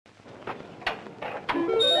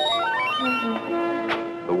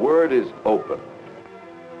word is open.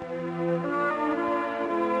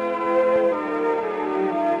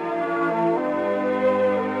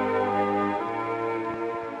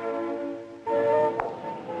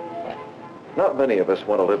 Not many of us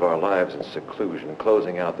want to live our lives in seclusion,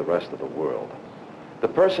 closing out the rest of the world. The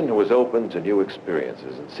person who is open to new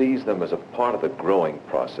experiences and sees them as a part of the growing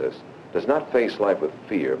process does not face life with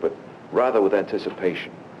fear, but rather with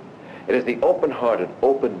anticipation. It is the open-hearted,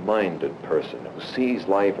 open-minded person who sees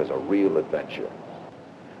life as a real adventure.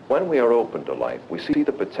 When we are open to life, we see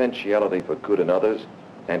the potentiality for good in others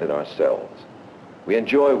and in ourselves. We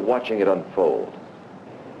enjoy watching it unfold.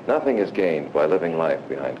 Nothing is gained by living life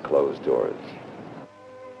behind closed doors.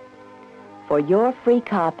 For your free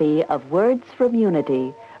copy of Words from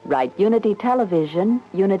Unity, write Unity Television,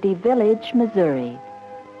 Unity Village, Missouri.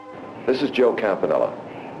 This is Joe Campanella,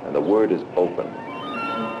 and the word is open.